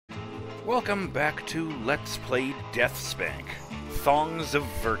Welcome back to Let's Play DeathSpank. Thongs of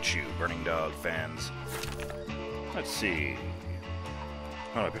Virtue, Burning Dog fans. Let's see.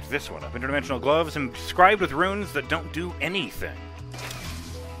 Oh, I picked this one up. Interdimensional gloves inscribed with runes that don't do anything.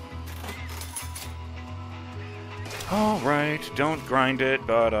 Alright, don't grind it,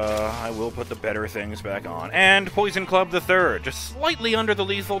 but I will put the better things back on. And Poison Club the Third, just slightly under the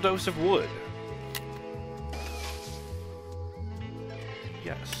lethal dose of wood.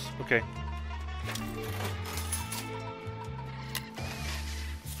 Yes, okay.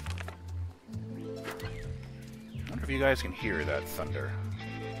 I wonder if you guys can hear that thunder.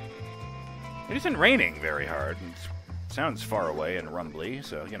 It isn't raining very hard. It sounds far away and rumbly,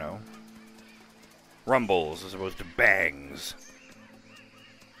 so, you know. Rumbles as opposed to bangs.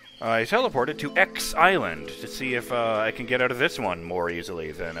 I teleported to X Island to see if I can get out of this one more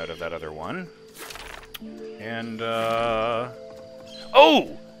easily than out of that other one. And, oh!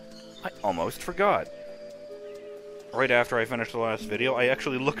 I almost forgot. Right after I finished the last video, I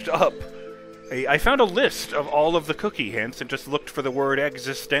actually looked up. I found a list of all of the cookie hints and just looked for the word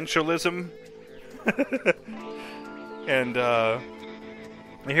existentialism. And,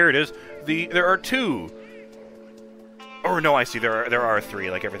 here it is. There are two. Or no, I see. There are three,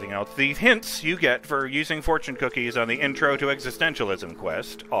 like everything else. The hints you get for using fortune cookies on the Intro to Existentialism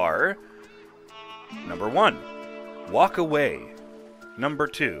quest are: number 1, walk away. Number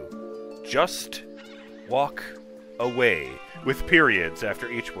 2, just walk away, with periods after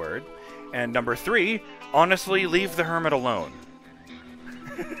each word. And number 3, honestly, leave the hermit alone.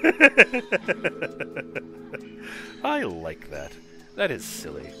 I like that. That is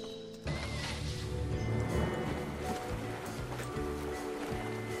silly.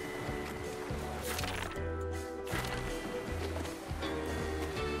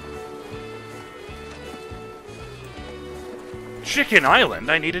 Chicken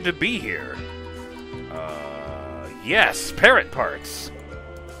Island? I needed to be here. Yes, parrot parts.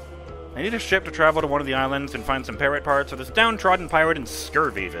 I need a ship to travel to one of the islands and find some parrot parts for this downtrodden pirate in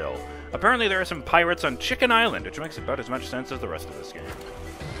Scurvyville. Apparently there are some pirates on Chicken Island, which makes about as much sense as the rest of this game.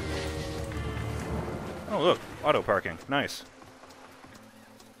 Oh, look. Auto parking. Nice.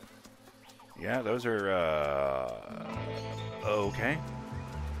 Yeah, those are, okay.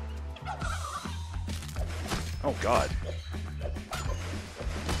 Oh, God.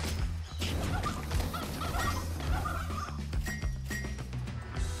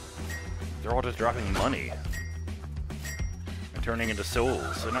 They're all just dropping money. And turning into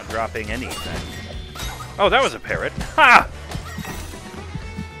souls. They're not dropping anything. Oh, that was a parrot. Ha!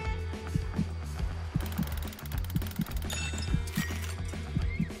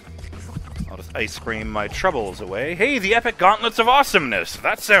 I'll just ice cream my troubles away. Hey, the Epic Gauntlets of Awesomeness!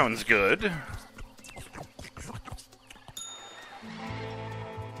 That sounds good.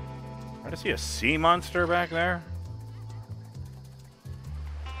 I see a sea monster back there.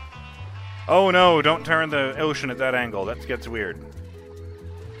 Oh no, don't turn the ocean at that angle. That gets weird.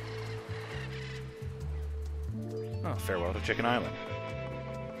 Oh, farewell to Chicken Island.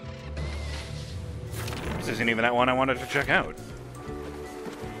 This isn't even that one I wanted to check out.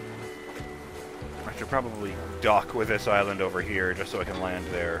 I should probably dock with this island over here just so I can land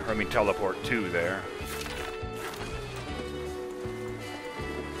there. Or, I mean, teleport to there.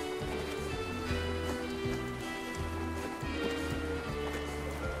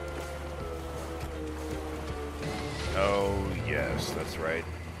 Oh, yes, that's right.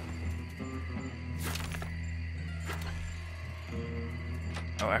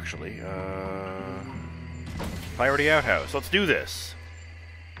 Oh, actually, Piratey Outhouse. Let's do this.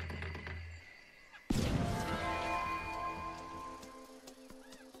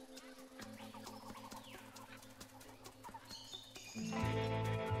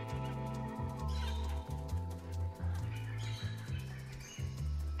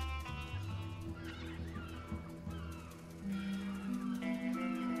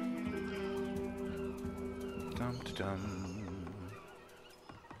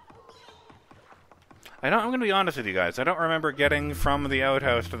 I'm going to be honest with you guys. I don't remember getting from the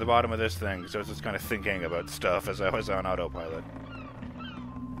outhouse to the bottom of this thing, so I was just kind of thinking about stuff as I was on autopilot.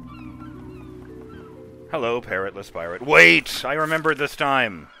 Hello, parrotless pirate. Wait! I remembered this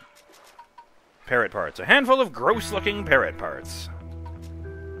time! Parrot parts. A handful of gross-looking parrot parts.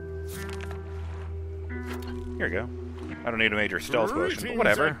 Here you go. I don't need a major stealth potion, but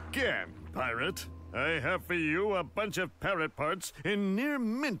whatever. Again, pirate. I have for you a bunch of parrot parts in near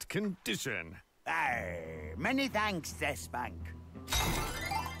mint condition. Aye, many thanks, DeathSpank.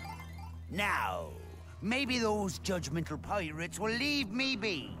 Now, maybe those judgmental pirates will leave me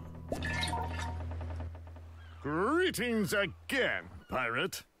be. Greetings again,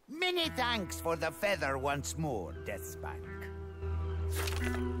 pirate. Many thanks for the feather once more, DeathSpank.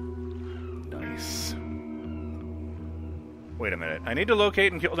 Nice. Wait a minute. I need to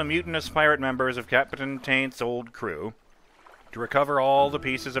locate and kill the mutinous pirate members of Captain Taint's old crew to recover all the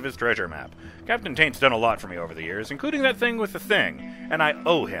pieces of his treasure map. Captain Taint's done a lot for me over the years, including that thing with the thing, and I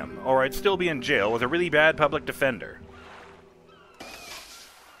owe him, or I'd still be in jail with a really bad public defender.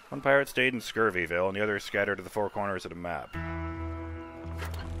 One pirate stayed in Scurvyville, and the other scattered to the four corners of the map.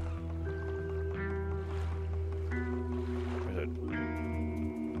 Is it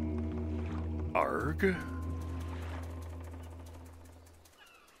Arg?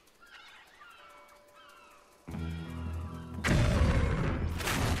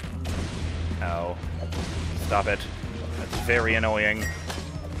 Ow. Stop it. That's very annoying.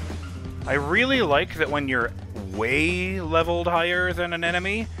 I really like that when you're way leveled higher than an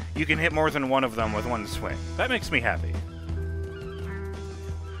enemy, you can hit more than one of them with one swing. That makes me happy.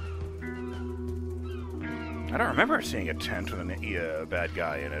 I don't remember seeing a tent with a bad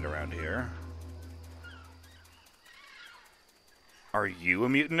guy in it around here. Are you a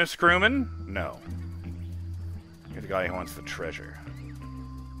mutinous crewman? No. You're the guy who wants the treasure.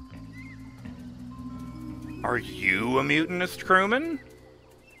 Are you a mutinous crewman?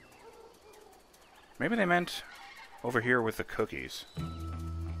 Maybe they meant over here with the cookies.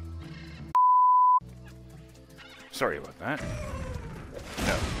 Sorry about that.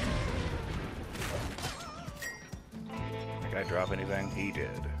 No. Did I drop anything? He did.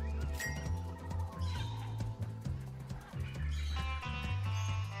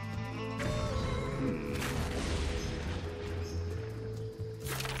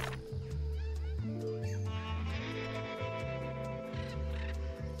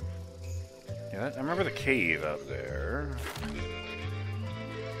 Yeah, I remember the cave up there.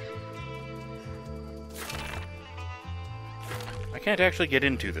 I can't actually get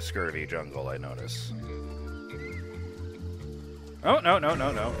into the scurvy jungle, I notice. Oh, no, no,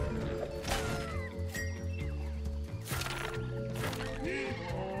 no, no.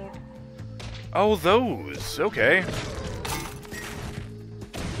 Oh, those. Okay.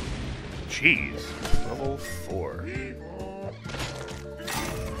 Jeez. Level 4.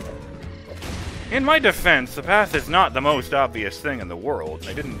 In my defense, the path is not the most obvious thing in the world.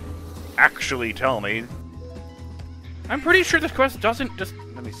 They didn't actually tell me. I'm pretty sure this quest doesn't just...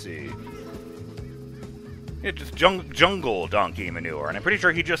 Let me see. It's just jungle donkey manure, and I'm pretty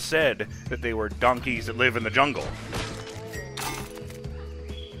sure he just said that they were donkeys that live in the jungle.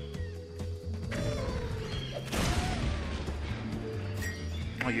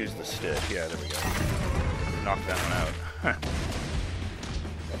 I'll use the stick. Yeah, there we go. Knock that one out.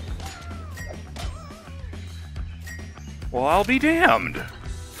 Well, I'll be damned.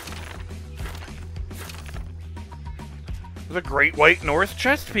 The Great White North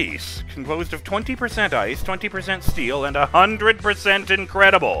chest piece, composed of 20% ice, 20% steel, and 100%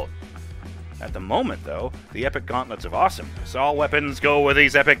 incredible. At the moment, though, the epic gauntlets of awesomeness. All weapons go with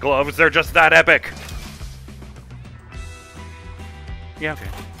these epic gloves. They're just that epic. Yeah, okay.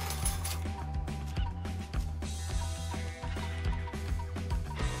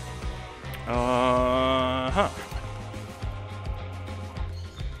 Huh.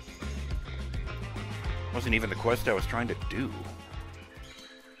 Wasn't even the quest I was trying to do.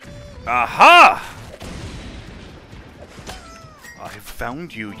 Aha! I have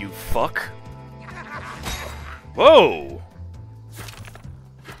found you, you fuck. Whoa!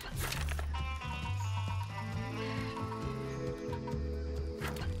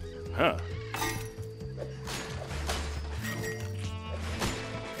 Huh.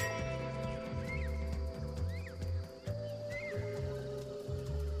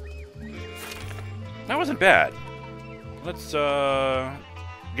 That wasn't bad. Let's,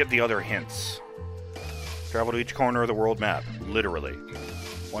 get the other hints. Travel to each corner of the world map. Literally.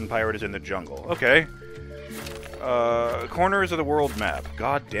 One pirate is in the jungle. Okay. Corners of the world map.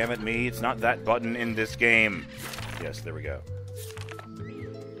 God damn it me, it's not that button in this game. Yes, there we go.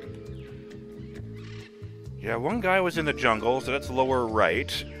 Yeah, one guy was in the jungle, so that's lower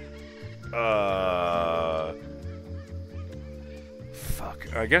right.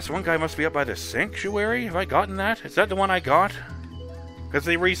 Fuck. I guess one guy must be up by the sanctuary? Have I gotten that? Is that the one I got? Because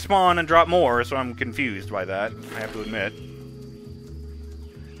they respawn and drop more, so I'm confused by that, I have to admit.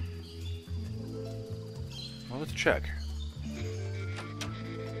 Well, let's check.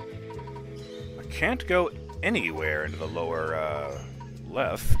 I can't go anywhere into the lower,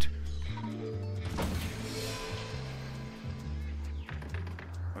 left.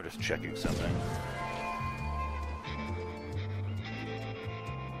 I'm just checking something.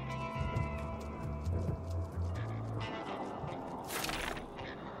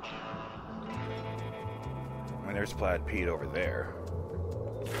 And there's Plaid Pete over there.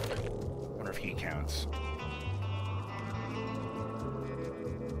 Wonder if he counts.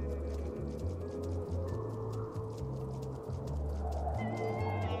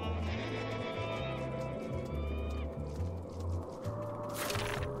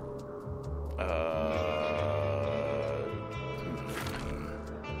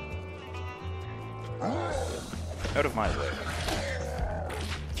 Out of my way.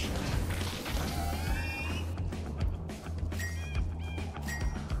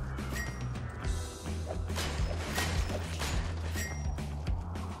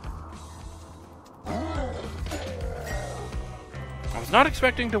 I was not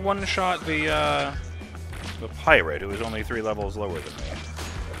expecting to one-shot the pirate, who was only 3 levels lower than me.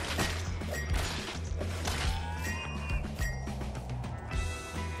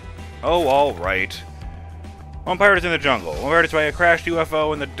 Oh, all right. One pirate is in the jungle. One pirate is by a crashed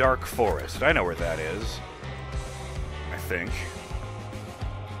UFO in the dark forest. I know where that is. I think.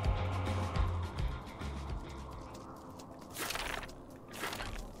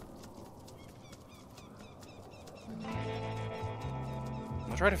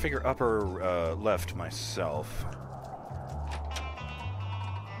 I'll try to figure upper left myself.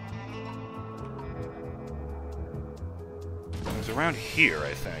 It was around here,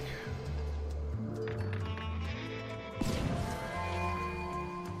 I think.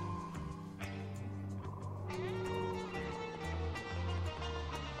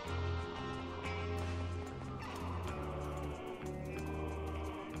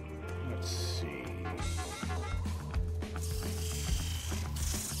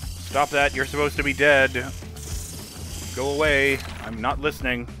 Stop that, you're supposed to be dead. Go away, I'm not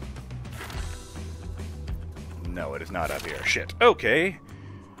listening. No, it is not up here. Shit. Okay.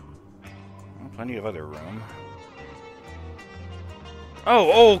 Well, plenty of other room.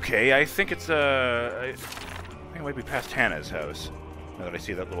 Oh, okay, I think it's, I think it might be past Hannah's house. Now that I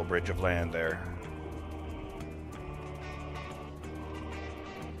see that little bridge of land there.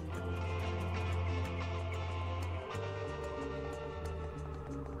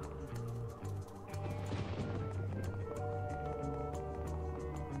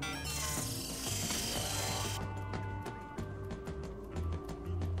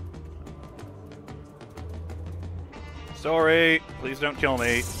 Sorry, please don't kill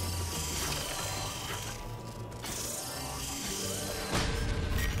me.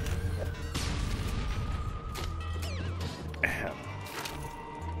 Ahem.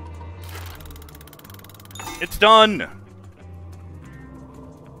 It's done!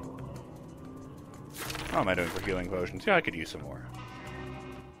 How am I doing for healing potions? Yeah, I could use some more.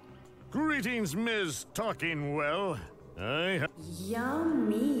 Greetings, Ms. Talking Well.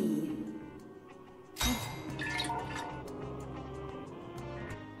 Yummy.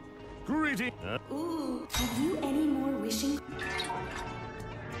 Greetings. Ooh, have you any more wishing?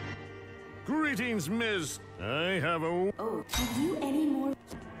 Greetings, Ms. I have a... Oh, have you any more?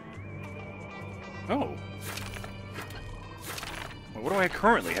 Oh. Well, what do I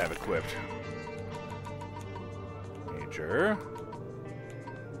currently have equipped? Major.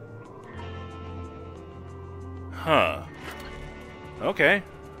 Huh. Okay.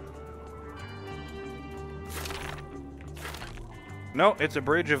 No, it's a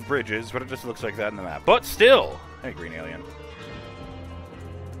bridge of bridges, but it just looks like that in the map. But still! Hey, green alien.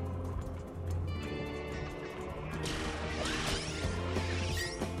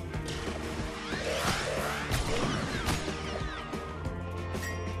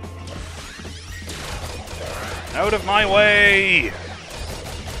 Out of my way!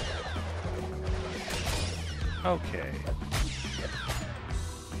 Okay.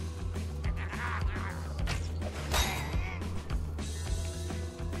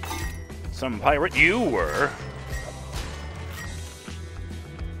 Some pirate you were.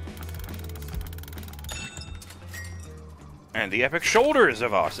 And the epic shoulders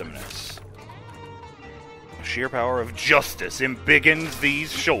of awesomeness. The sheer power of justice embiggens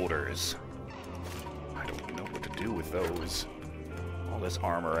these shoulders. I don't know what to do with those. All this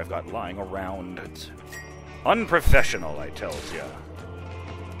armor I've got lying around. It's unprofessional, I tells ya.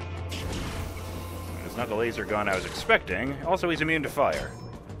 It's not the laser gun I was expecting. Also, he's immune to fire.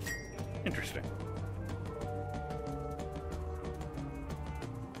 Interesting.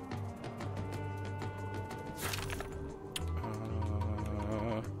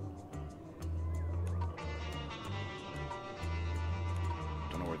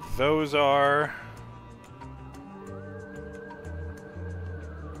 Don't know where those are.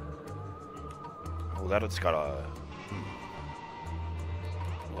 Oh, that's got a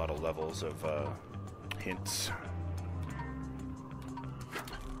lot of levels of hints.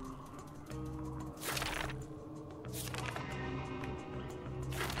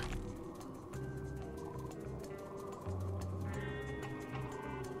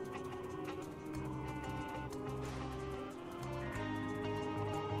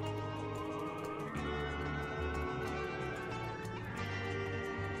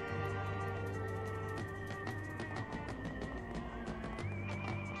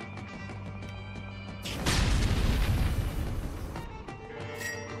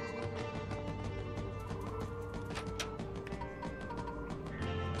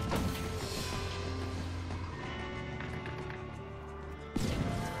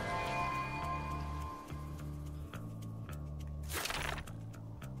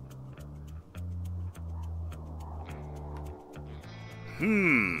 Let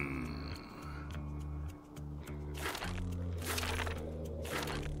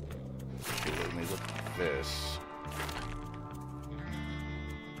me look at this.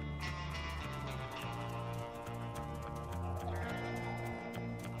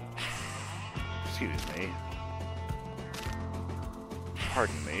 Excuse me.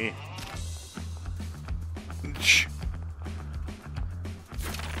 Pardon me.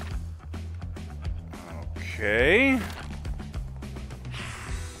 Okay.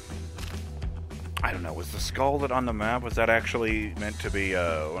 I don't know, was the skull that on the map, was that actually meant to be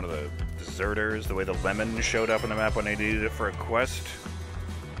one of the deserters, the way the lemon showed up on the map when they needed it for a quest?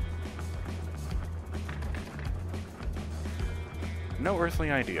 No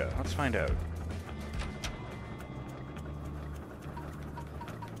earthly idea. Let's find out.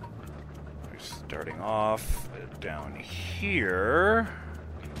 Starting off down here.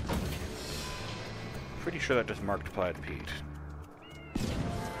 Pretty sure that just marked Plaid Pete.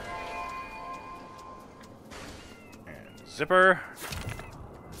 And Zipper.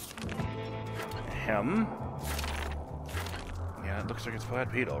 Hem. Yeah, it looks like it's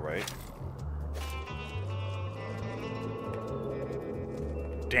Plaid Pete, alright.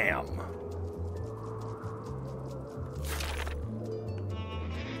 Damn.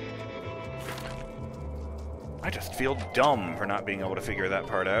 I just feel dumb for not being able to figure that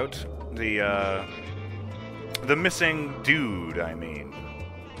part out. The missing dude, I mean.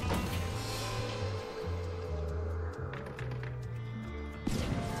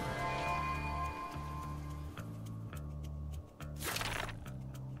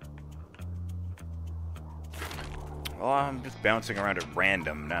 Well, I'm just bouncing around at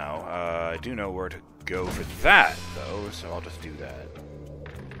random now. I do know where to go for that, though, so I'll just do that.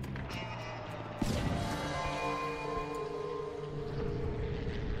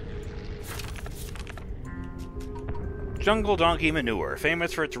 Jungle donkey manure,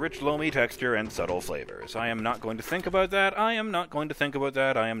 famous for its rich, loamy texture and subtle flavors. I am not going to think about that. I am not going to think about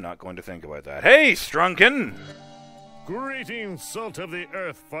that. I am not going to think about that. Hey, Strunken! Greetings, salt of the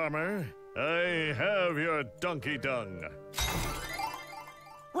earth, farmer. I have your donkey dung.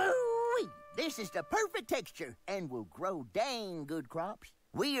 Woo-wee! This is the perfect texture and will grow dang good crops.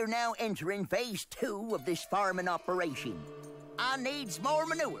 We are now entering phase 2 of this farming operation. I needs more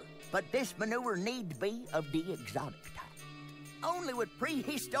manure, but this manure need to be of the exotic type. Only with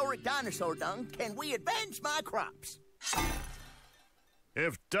prehistoric dinosaur dung can we advance my crops.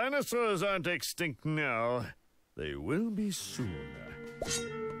 If dinosaurs aren't extinct now, they will be soon.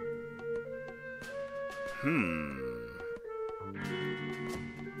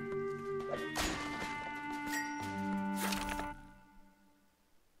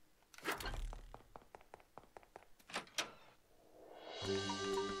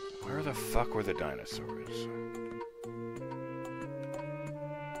 Where the fuck were the dinosaurs?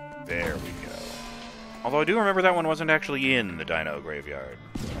 There we go. Although I do remember that one wasn't actually in the dino graveyard,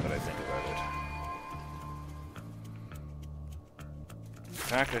 now that I think about it.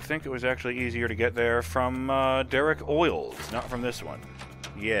 In fact, I think it was actually easier to get there from Derek Oils, not from this one.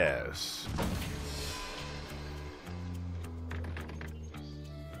 Yes.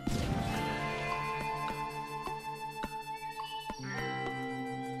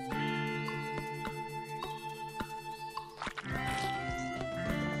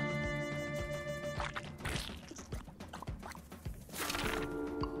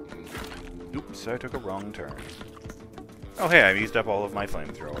 Oops, I took a wrong turn. Oh hey, I've used up all of my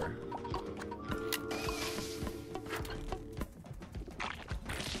flamethrower.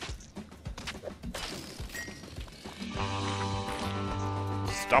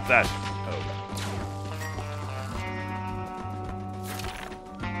 Stop that! Oh.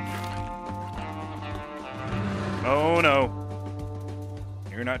 Oh no.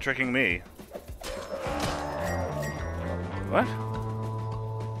 You're not tricking me. What?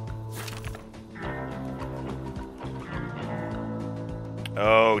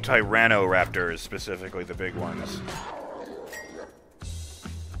 Oh, Tyrannoraptors, specifically the big ones.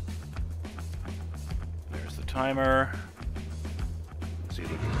 There's the timer. Let's see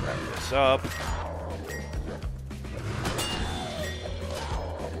if we can wrap this up.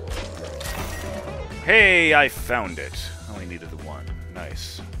 Hey, I found it. Only needed the one.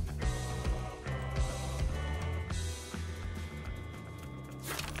 Nice.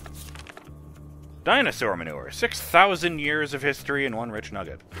 Dinosaur manure. 6,000 years of history in one rich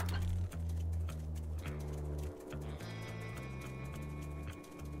nugget.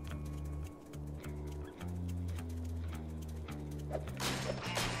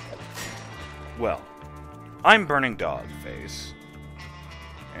 Well, I'm BurningDogFace.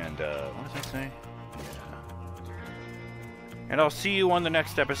 And, what does that say? Yeah. And I'll see you on the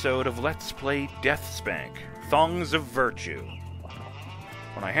next episode of Let's Play DeathSpank, Thongs of Virtue,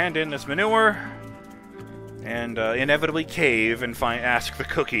 when I hand in this manure and inevitably cave and ask the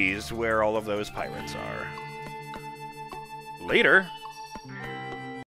cookies where all of those pirates are. Later.